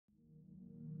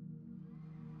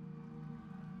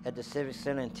at the Civic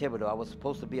Center in Thibodeau. I was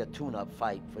supposed to be a tune-up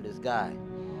fight for this guy.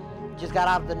 Just got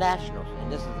out of the Nationals,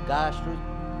 and this is the guy street.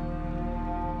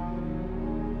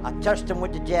 I touched him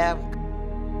with the jab,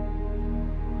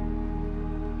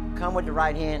 come with the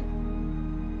right hand.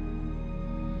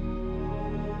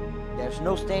 There's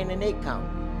no staying in 8 count.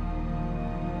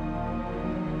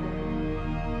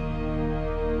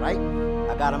 Right?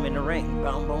 I got him in the ring,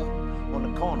 boom, boom,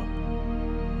 on the corner,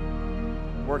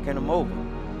 working him over.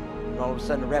 And all of a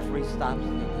sudden the referee stops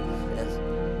and he says,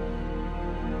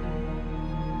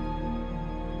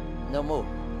 no more.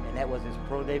 And that was his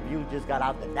pro debut, just got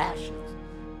out the Nationals.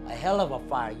 A hell of a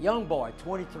fighter, young boy,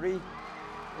 23,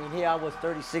 and here I was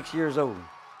 36 years old.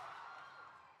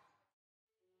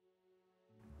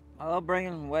 My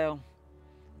upbringing, well,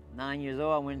 9 years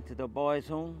old, I went to the boys'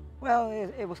 home. Well,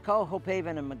 it was called Hope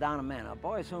Haven and Madonna Manor.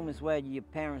 Boys' home is where your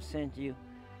parents sent you.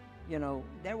 You know,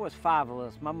 there was 5 of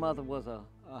us. My mother was a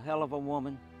hell of a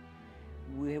woman.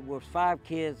 We were 5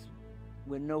 kids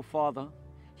with no father.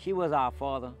 She was our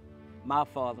father, my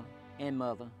father and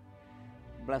mother.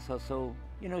 Bless her soul.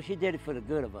 You know, she did it for the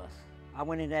good of us. I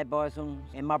went in that boys' home,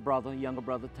 and my brother, younger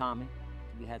brother Tommy,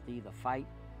 we had to either fight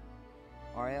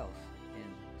or else. And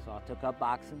so I took up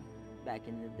boxing back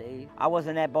in the day. I was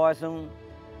in that boys' home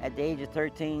at the age of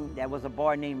 13. There was a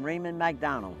boy named Raymond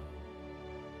McDonald.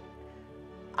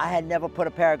 I had never put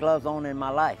a pair of gloves on in my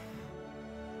life.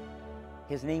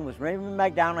 His name was Raymond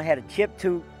McDonald, had a chipped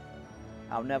tooth.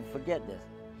 I'll never forget this.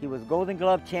 He was Golden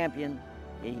Glove champion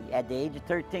at the age of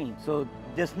 13. So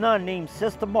this nun named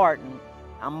Sister Martin,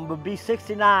 I'm gonna be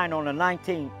 69 on the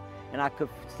 19th, and I could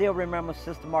still remember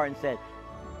Sister Martin said,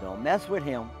 don't mess with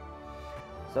him.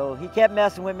 So he kept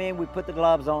messing with me, and we put the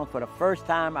gloves on. For the first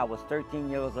time, I was 13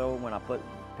 years old when I put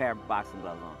a pair of boxing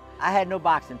gloves on. I had no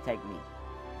boxing technique.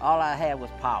 All I had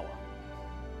was power.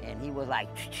 And he was like,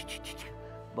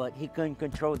 but he couldn't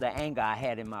control the anger I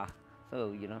had in my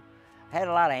soul, you know. I had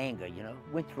a lot of anger, you know,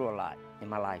 went through a lot in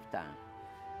my lifetime.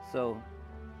 So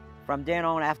from then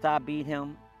on, after I beat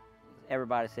him,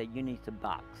 everybody said, you need to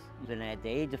box. And at the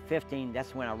age of 15,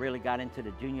 that's when I really got into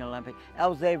the Junior Olympic.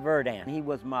 Jose Verdun, he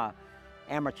was my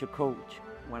amateur coach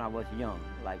when I was young,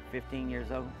 like 15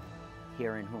 years old,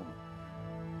 here in Houma.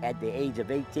 At the age of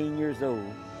 18 years old,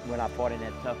 when I fought in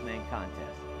that tough man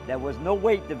contest. There was no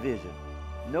weight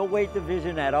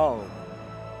division at all.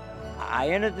 I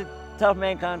entered the tough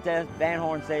man contest. Van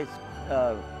Horn says,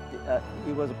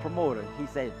 he was a promoter. He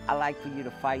said, I'd like for you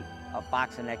to fight a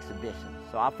boxing exhibition.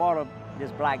 So I fought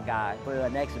this black guy for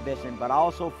an exhibition, but I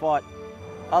also fought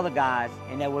other guys,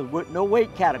 and there was no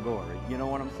weight category. You know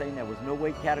what I'm saying? There was no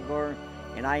weight category,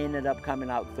 and I ended up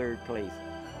coming out 3rd place.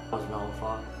 I was known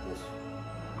for this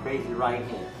crazy right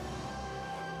hand.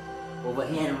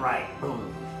 Overhand right,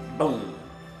 boom, boom.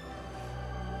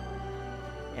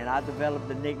 And I developed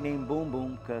the nickname Boom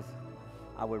Boom because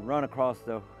I would run across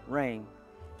the ring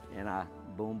and I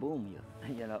boom boom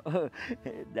you, you know.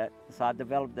 So I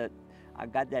developed that, I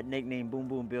got that nickname Boom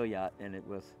Boom Billiot, and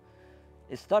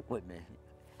it stuck with me.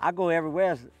 I go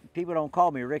everywhere, people don't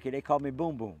call me Ricky, they call me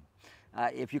Boom Boom.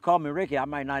 If you call me Ricky, I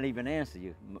might not even answer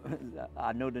you.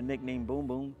 I know the nickname Boom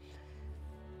Boom,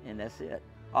 and that's it.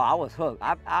 Oh, I was hooked.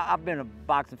 I've been a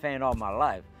boxing fan all my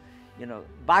life. You know,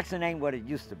 boxing ain't what it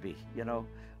used to be, you know.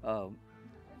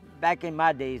 Back in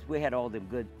my days, we had all them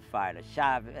good fighters.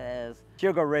 Chavez,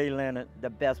 Sugar Ray Leonard, the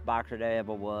best boxer there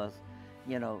ever was.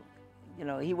 You know,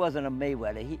 he wasn't a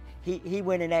Mayweather. He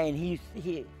went in there and he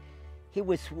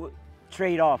would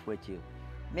trade off with you.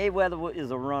 Mayweather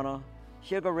is a runner.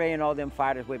 Sugar Ray and all them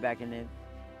fighters way back in then,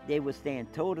 they would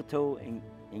stand toe to toe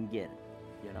and get it.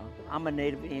 You know, I'm a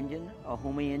native Indian, a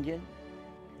Houma Indian,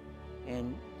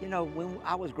 and you know, when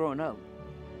I was growing up,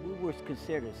 we were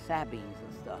considered Sabines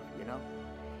and stuff, you know,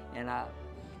 and I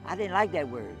didn't like that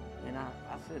word, and I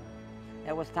said,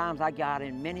 there was times I got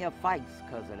in many of fights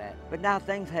because of that. But now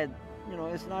things had, you know,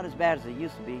 it's not as bad as it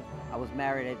used to be. I was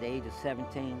married at the age of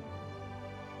 17,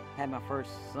 had my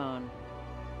first son,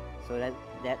 so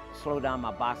that slowed down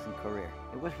my boxing career.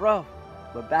 It was rough.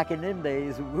 But back in them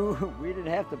days, we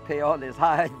didn't have to pay all this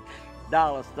high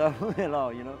dollar stuff and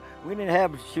all, you know. We didn't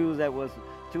have shoes that was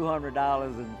 $200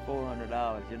 and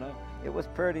 $400, you know. It was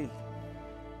pretty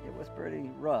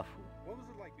rough. What was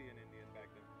it like being Indian back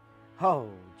then? Oh,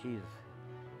 Jesus.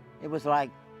 It was like,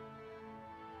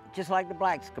 just like the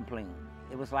blacks complain.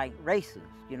 It was like racist,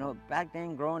 you know. Back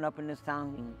then, growing up in this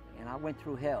town, and I went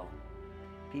through hell.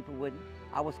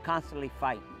 I was constantly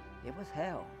fighting. It was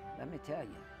hell, let me tell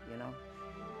you, you know.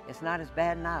 It's not as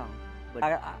bad now, but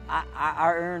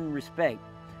I earned respect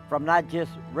from not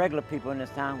just regular people in this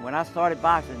town. When I started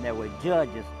boxing, there were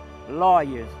judges,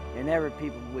 lawyers, and every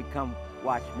people would come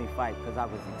watch me fight because I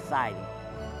was excited.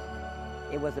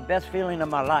 It was the best feeling of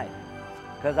my life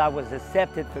because I was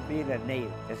accepted for being a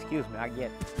native. Excuse me, I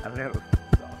get a little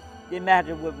soft.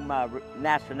 Imagine what my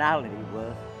nationality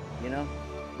was, you know,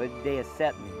 but they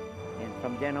accept me. And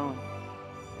from then on,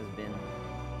 it's been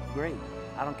great.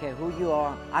 I don't care who you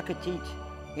are. I could teach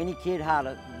any kid how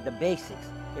to, the basics.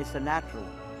 It's a natural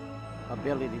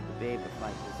ability to be able to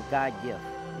fight. It's a God gift,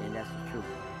 and that's the truth,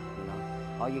 you know.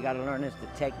 All you got to learn is the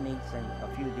techniques and a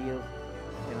few deals,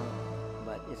 you know,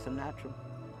 but it's a natural.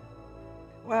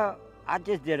 Well, I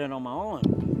just did it on my own.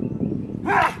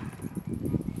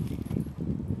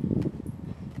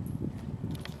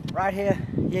 Right here,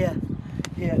 here,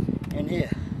 here, and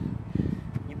here.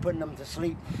 You're putting them to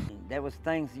sleep. There was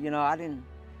things, you know, I'm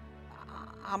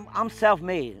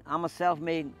self-made. I'm a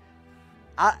self-made.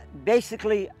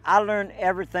 Basically, I learned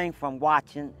everything from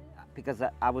watching because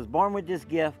I was born with this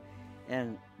gift,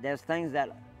 and there's things that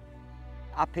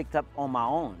I picked up on my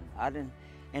own. And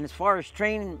as far as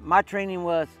training, my training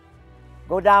was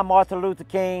go down Martin Luther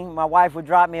King, my wife would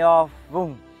drop me off,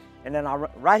 boom, and then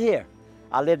right here,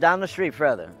 I live down the street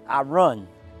further. I run.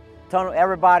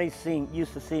 Everybody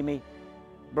used to see me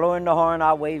blowing the horn,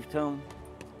 I wave to them.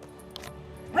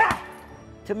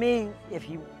 To me, if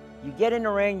you get in the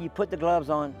ring, you put the gloves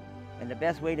on, and the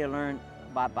best way to learn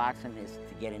about boxing is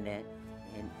to get in there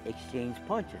and exchange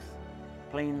punches,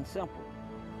 plain and simple.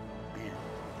 Yeah.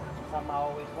 Something I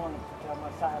always wanted to tell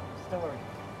my side of the story.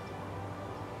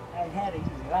 I ain't had an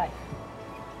easy life.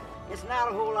 It's not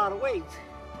a whole lot of weight.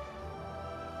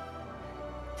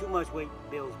 Too much weight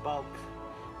builds bulk,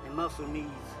 and muscle needs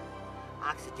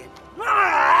oxygen.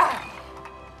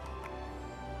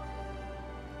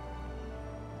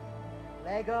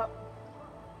 Leg up.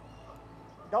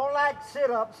 Don't like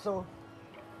sit-ups, so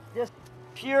just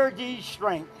pure G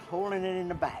strength, holding it in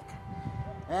the back.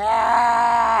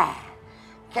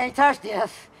 Can't touch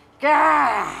this.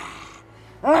 Can't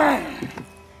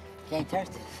touch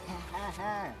this.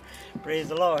 Praise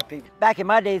the Lord, people. Back in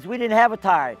my days, we didn't have a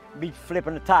tire, be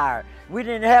flipping the tire. We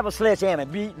didn't have a sledgehammer,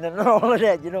 beating and all of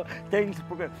that, you know. Things,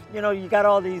 you know, you got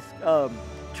all these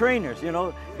trainers, you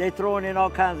know, they throwing in all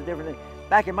kinds of different things.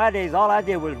 Back in my days, all I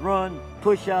did was run,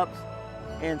 push-ups,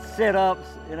 and sit-ups.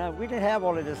 You know, we didn't have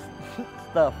all of this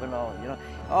stuff and all, you know.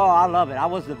 Oh, I love it. I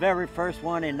was the very first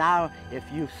one, and now if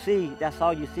you see, that's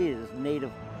all you see is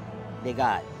native they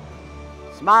got.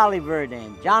 Smiley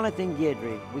Verdin, Jonathan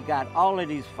Guidry, we got all of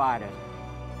these fighters.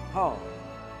 Oh.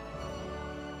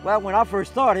 Well, when I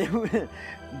first started,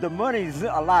 the money's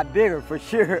a lot bigger for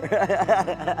sure.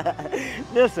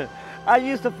 Listen, I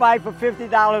used to fight for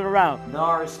 $50 a round.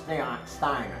 Norris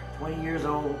Steiner, 20 years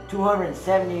old,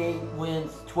 278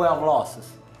 wins, 12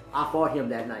 losses. I fought him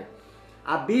that night.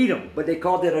 I beat him, but they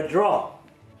called it a draw.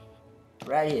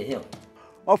 Right here, him.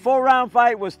 A 4-round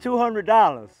fight was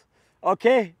 $200,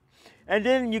 okay? And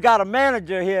then you got a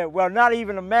manager here, well, not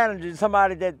even a manager,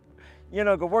 somebody that, you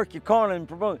know, could work your corner and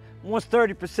promote, wants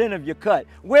 30% of your cut.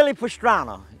 Willie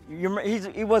Pastrana,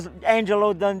 he was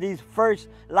Angelo Dundee's first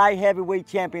light heavyweight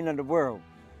champion of the world.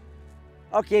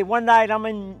 Okay, one night I'm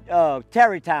in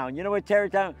Terrytown. You know what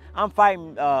Terrytown? I'm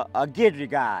fighting a Guidry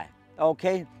guy,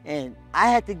 okay? And I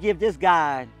had to give this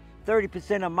guy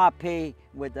 30% of my pay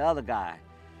with the other guy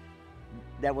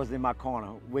that was in my corner,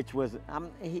 which was,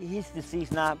 he's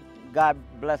deceased now, God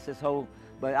bless his soul.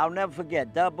 But I'll never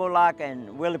forget, Doug Bullock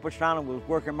and Willie Pastrana was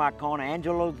working my corner.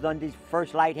 Angelo Dundee's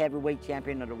first light heavyweight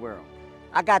champion of the world.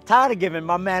 I got tired of giving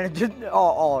my manager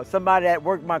or somebody that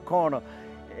worked my corner,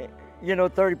 you know,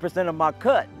 30% of my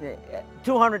cut.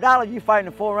 $200, you fighting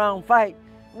a 4-round fight.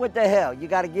 What the hell? You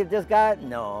got to give this guy?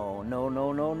 No, no,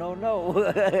 no, no, no, no,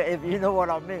 if you know what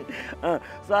I mean.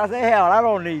 So I said, hell, I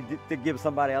don't need to give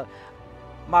somebody else.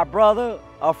 My brother,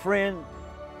 a friend,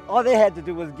 all they had to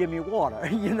do was give me water.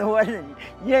 You know what? You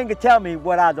ain't gonna tell me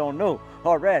what I don't know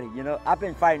already, you know? I've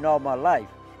been fighting all my life.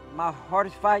 My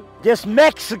hardest fight? This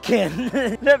Mexican.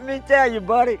 Let me tell you,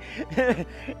 buddy.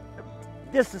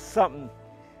 This is something.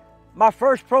 My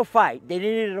first pro fight, they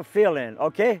needed a fill-in,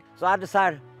 okay? So I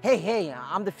decided, hey,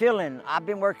 I'm the fill-in. I've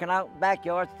been working out,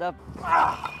 backyard stuff.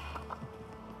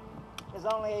 It's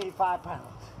only 85 pounds.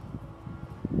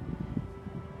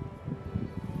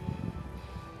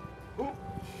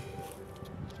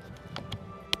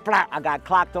 I got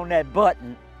clocked on that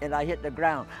button and I hit the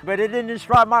ground. But it didn't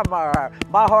destroy my heart.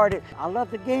 My heart, I love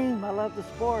the game, I love the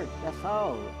sport, that's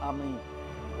all. I mean,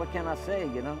 what can I say,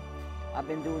 you know? I've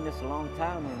been doing this a long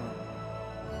time, you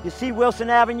know. You see Wilson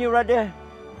Avenue right there?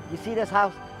 You see this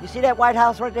house? You see that White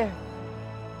House right there?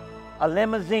 A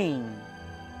limousine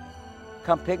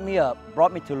come pick me up,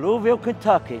 brought me to Louisville,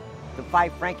 Kentucky, to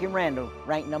fight Frankie Randall,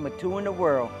 ranked #2 in the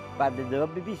world by the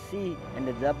WBC and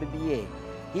the WBA.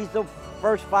 He's the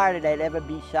first fighter that ever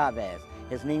beat Chavez.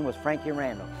 His name was Frankie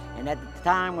Randall. And at the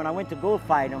time when I went to go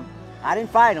fight him, I didn't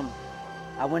fight him.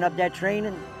 I went up there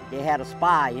training. They had a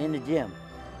spy in the gym.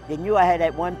 They knew I had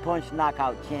that one-punch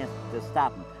knockout chance to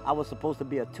stop him. I was supposed to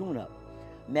be a tune-up.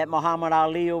 Met Muhammad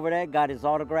Ali over there, got his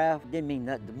autograph. Didn't mean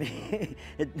nothing to me.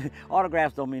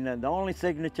 Autographs don't mean nothing. The only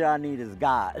signature I need is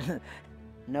God.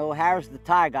 No, Harris the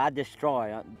Tiger, I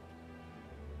destroy.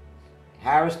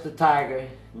 Harris the Tiger,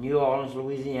 New Orleans,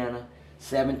 Louisiana,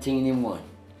 17-1.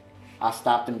 I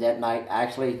stopped him that night.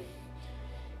 Actually,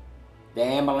 the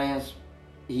ambulance,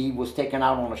 he was taken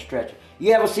out on a stretcher.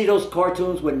 You ever see those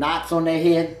cartoons with knots on their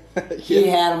head? Yeah. He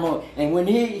had them on. And when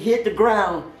he hit the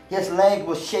ground, his leg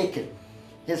was shaking.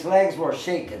 His legs were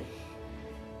shaking.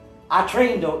 I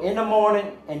trained though in the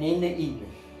morning and in the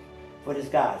evening for this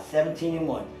guy,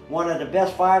 17-1. One of the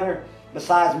best fighters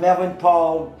besides Melvin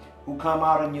Paul, who come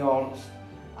out of New Orleans.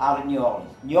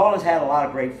 New Orleans had a lot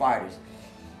of great fighters.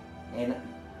 And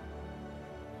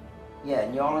yeah,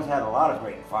 New Orleans had a lot of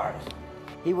great fighters.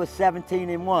 He was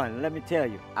 17-1, let me tell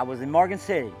you. I was in Morgan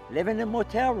City, living in a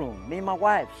motel room. Me and my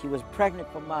wife, she was pregnant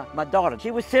for my daughter. She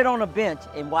would sit on a bench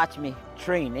and watch me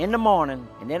train in the morning,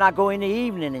 and then I go in the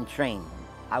evening and train.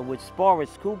 I would spar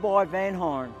with Schoolboy Van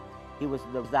Horn. He was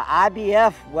the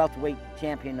IBF welterweight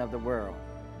champion of the world.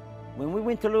 When we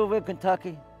went to Louisville,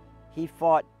 Kentucky, he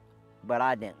fought, but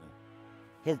I didn't.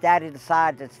 His daddy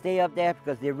decided to stay up there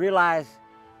because they realized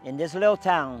in this little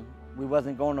town, we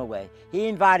wasn't going away. He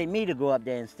invited me to go up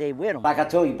there and stay with him. Like I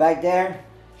told you, back there,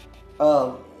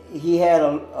 he had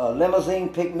a limousine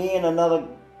pick me and another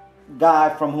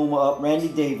guy from Houma up, Randy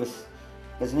Davis.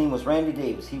 His name was Randy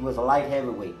Davis. He was a light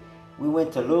heavyweight. We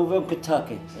went to Louisville,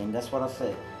 Kentucky, and that's what I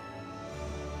said.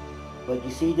 But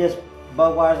you see this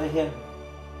Budweiser here?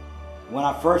 When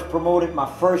I first promoted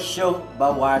my first show,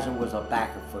 Budweiser was a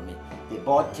backer for me. They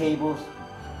bought tables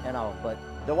and all, but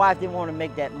the wife didn't want to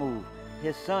make that move.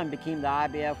 His son became the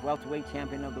IBF welterweight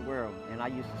champion of the world, and I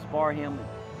used to spar him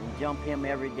and jump him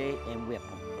every day and whip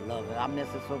him. I love it. I miss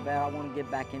it so bad. I want to get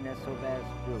back in there so bad.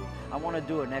 I want to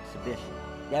do an exhibition.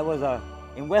 There was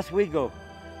in West Wego,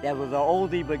 there was an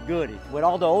oldie but goodie with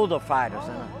all the older fighters.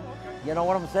 You know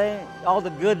what I'm saying? All the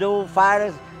good old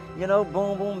fighters, you know,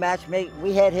 boom, boom, matchmake.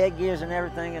 We had headgears and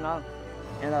everything, and all.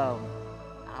 And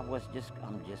I'm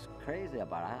just crazy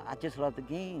about it. I just love the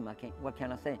game. What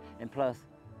can I say? And plus,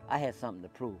 I had something to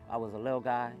prove. I was a little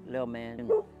guy, little man.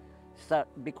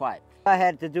 Be quiet. I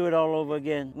had to do it all over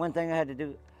again. One thing I had to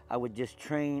do, I would just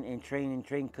train and train and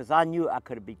train because I knew I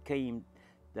could have became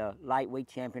the lightweight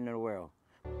champion of the world.